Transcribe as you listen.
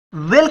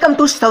Welcome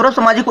to Saurabh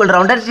सामाजिक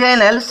allrounder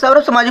channel.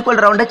 Saurabh सामाजिक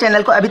allrounder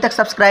channel को अभी तक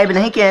सब्सक्राइब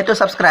नहीं किए हैं तो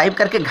सब्सक्राइब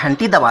करके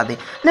घंटी दबा दें,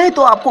 नहीं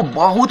तो आपको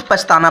बहुत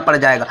पछताना पड़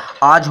जाएगा।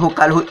 आज हो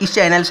कल हो इस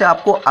चैनल से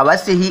आपको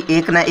अवश्य ही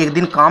एक ना एक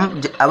दिन काम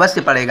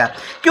अवश्य पड़ेगा,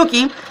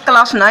 क्योंकि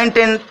class 9,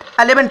 10,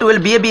 11, 12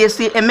 BA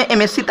BSc MA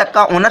MSc तक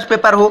का ऑनर्स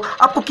पेपर हो,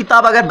 आपको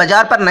किताब अगर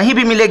बाजार पर नहीं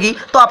भी मिलेगी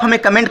तो आप हमें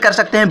कमेंट कर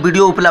सकते हैं,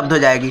 वीडियो उपलब्ध हो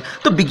जाएगी।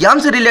 तो विज्ञान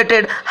से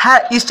रिलेटेड है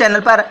इस चैनल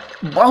पर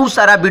बहुत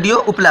सारा वीडियो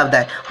उपलब्ध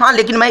है। हाँ,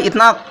 लेकिन मैं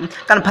इतना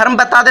कन्फर्म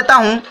बता देता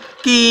हूँ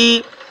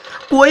कि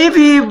कोई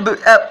भी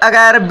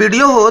अगर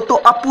वीडियो हो तो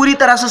आप पूरी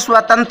तरह से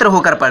स्वतंत्र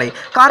होकर पढ़ें।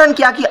 कारण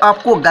क्या कि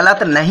आपको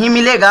गलत नहीं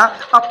मिलेगा,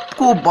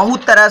 आपको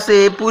बहुत तरह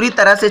से पूरी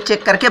तरह से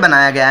चेक करके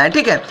बनाया गया है,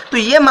 ठीक है। तो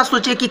ये मत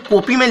सोचिए कि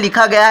कॉपी में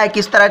लिखा गया है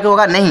किस तरह के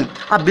होगा, नहीं,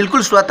 आप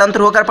बिल्कुल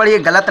स्वतंत्र होकर पढ़िए,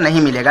 गलत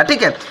नहीं मिलेगा,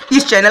 ठीक है।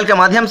 इस चैनल के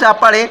माध्यम से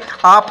आप पढ़ें,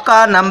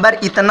 आपका नंबर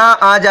इतना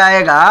आ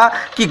जाएगा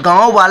कि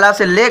गाँव वाला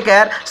से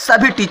लेकर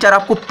सभी टीचर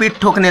आपको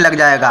पीठ ठोकने लग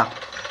जाएगा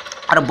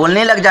और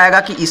बोलने लग जाएगा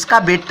कि इसका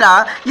बेटा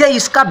या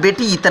इसका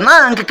बेटी इतना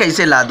अंक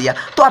कैसे ला दिया।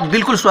 तो आप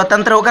बिल्कुल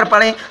स्वतंत्र होकर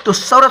पढ़ें। तो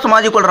सौरभ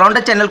सामाजिक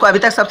ऑलराउंडर चैनल को अभी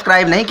तक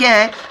सब्सक्राइब नहीं किए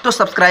हैं तो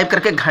सब्सक्राइब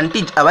करके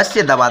घंटी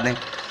अवश्य दबा दें।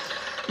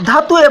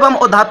 धातु एवं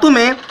अधातु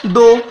में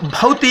दो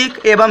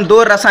भौतिक एवं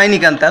दो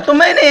रासायनिक अंतर। तो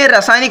मैंने ये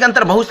रासायनिक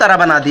अंतर बहुत सारा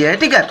बना दिया है,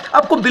 ठीक है।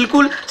 आपको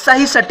बिल्कुल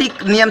सही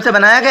सटीक नियम से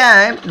बनाया गया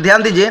है।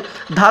 ध्यान दीजिए,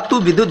 धातु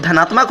विद्युत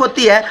धनात्मक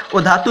होती है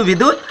और धातु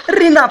विद्युत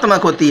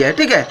ऋणात्मक होती है,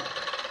 ठीक है।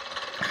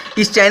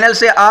 इस चैनल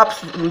से आप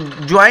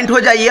ज्वाइंट हो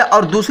जाइए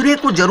और दूसरे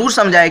को जरूर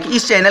समझाएं कि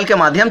इस चैनल के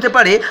माध्यम से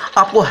पढ़े,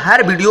 आपको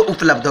हर वीडियो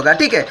उपलब्ध होगा,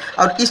 ठीक है।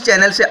 और इस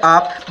चैनल से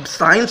आप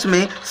साइंस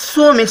में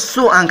 100 में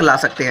 100 अंक ला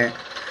सकते हैं।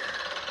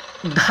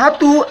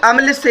 धातु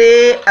अम्ल से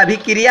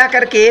अभिक्रिया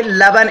करके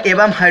लवण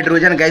एवं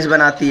हाइड्रोजन गैस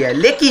बनाती है,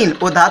 लेकिन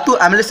वो धातु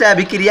अम्ल से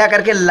अभिक्रिया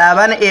करके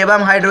लवण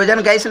एवं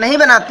हाइड्रोजन गैस नहीं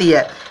बनाती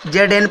है।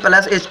 Zn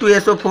प्लस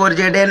H2SO4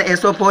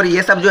 ZnSO4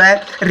 ये सब जो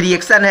है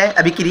रिएक्शन है,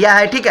 अभिक्रिया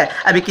है, ठीक है।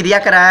 अभिक्रिया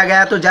कराया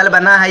गया तो जल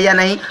बना है या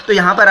नहीं, तो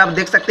यहाँ पर आप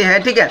देख सकते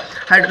हैं, ठीक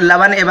है।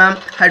 लवण एवं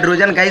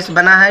हाइड्रोजन गैस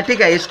बना है,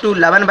 ठीक है। H2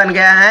 लवण बन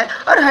गया है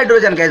और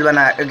हाइड्रोजन गैस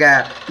बना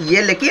गया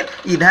ये, लेकिन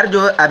इधर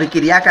जो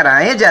अभिक्रिया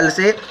कराएं जल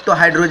से तो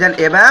हाइड्रोजन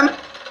एवं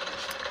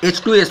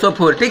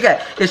H2SO4, ठीक है,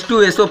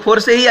 H2SO4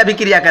 से ही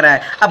अभिक्रिया कराएं।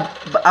 अब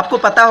आपको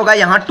पता होगा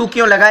यहाँ 2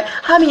 क्यों लगाए,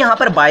 हम यहाँ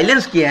पर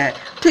बैलेंस किए हैं,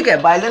 ठीक है,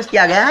 बैलेंस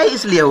किया गया है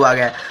इसलिए हुआ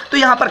गया। तो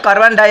यहाँ पर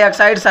कार्बन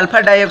डाइऑक्साइड,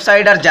 सल्फर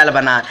डाइऑक्साइड और जल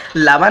बना है,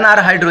 लवण और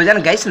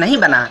हाइड्रोजन गैस नहीं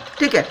बना,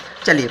 ठीक है।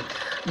 चलिए,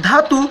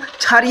 धातु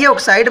क्षारीय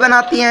ऑक्साइड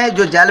बनाती हैं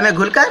जो जल में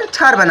घुलकर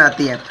क्षार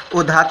बनाती हैं।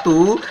 वो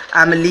धातु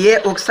अम्लीय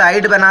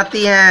ऑक्साइड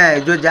बनाती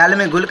हैं जो जल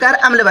में घुलकर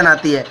अम्ल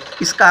बनाती है।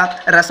 इसका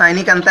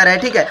रासायनिक अंतर है,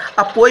 ठीक है।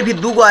 अब कोई भी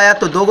 2 गो आया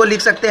तो 2 गो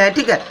लिख सकते हैं,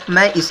 ठीक है।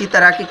 मैं इसी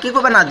तरह के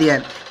को बना दिए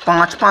हैं,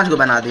 5 गो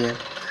बना दिए हैं।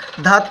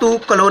 धातु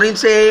क्लोरीन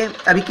से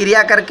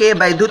अभिक्रिया करके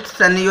वैद्युत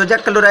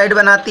संयोजक क्लोराइड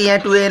बनाती हैं,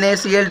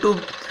 2NaCl2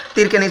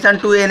 तीर के निशान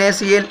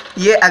 2NaCl।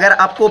 ये अगर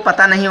आपको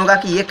पता नहीं होगा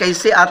कि ये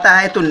कैसे आता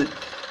है तो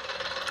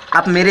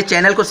आप मेरे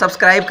चैनल को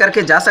सब्सक्राइब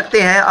करके जा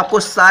सकते हैं, आपको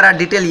सारा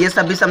डिटेल ये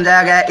सब भी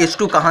समझाया गया है।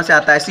 H2 कहाँ से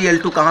आता है,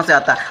 Cl2 कहाँ से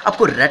आता है,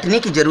 आपको रटने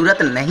की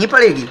ज़रूरत नहीं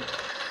पड़ेगी।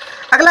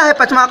 अगला है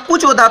 5वां,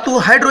 कुछ वो धातु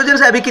हाइड्रोजन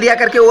से अभिक्रिया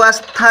करके वो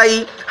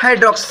अस्थायी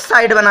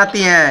हाइड्रोक्साइड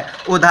बनाती हैं।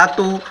 वो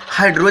धातु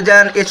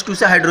हाइड्रोजन H2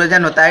 से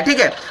हाइड्रोजन होता है, ठीक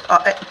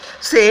है,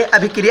 से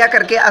अभिक्रिया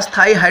करके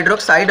अस्थायी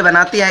हाइड्रोक्साइड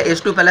बनाती है,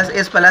 H2 plus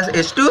S plus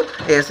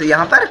H2S,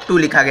 यहाँ पर 2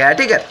 लिखा गया है,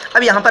 ठीक है।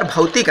 अब यहाँ पर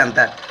भौतिक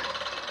अंतर,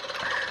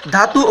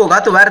 धातु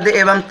उघातवर्ध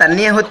एवं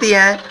तन्य होती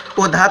हैं,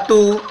 वो धातु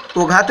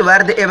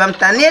उघातवर्ध एवं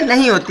तन्य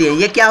नहीं होती है।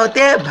 ये क्या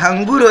होते हैं,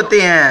 भंगुर होते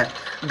हैं।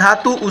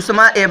 धातु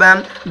उष्मा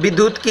एवं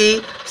विद्युत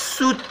की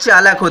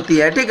सुचालक होती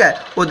है, ठीक है।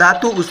 वो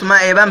धातु उष्मा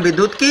एवं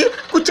विद्युत की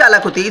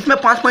कुचालक होती है। इसमें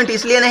 5 पॉइंट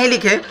इसलिए नहीं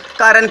लिखे,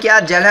 कारण क्या,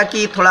 जगह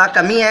की थोड़ा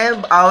कमी है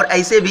और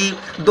ऐसे भी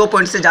 2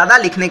 पॉइंट से ज़्यादा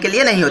लिखने के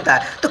लिए नहीं होता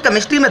है। तो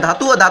केमिस्ट्री में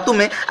धातु और धातु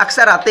में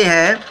अक्सर आते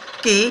हैं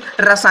कि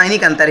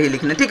रासायनिक अंतर ही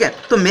लिखने, ठीक है।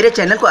 तो मेरे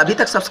चैनल को अभी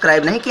तक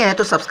सब्सक्राइब नहीं किए हैं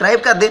तो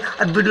सब्सक्राइब कर दें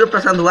और वीडियो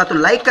पसंद हुआ तो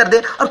लाइक कर दें।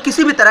 और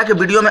किसी भी तरह के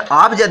वीडियो में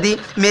आप यदि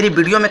मेरी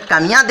वीडियो में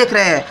कमियां देख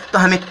रहे हैं तो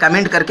हमें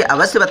कमेंट करके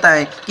अवश्य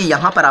बताएं कि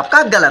यहाँ पर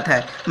आपका गलत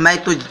है। मैं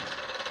तो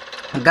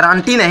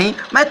गारंटी नहीं,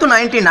 मैं तो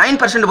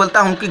 99% बोलता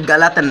हूँ कि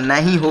गलत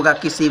नहीं होगा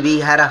किसी भी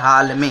हर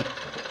हाल में।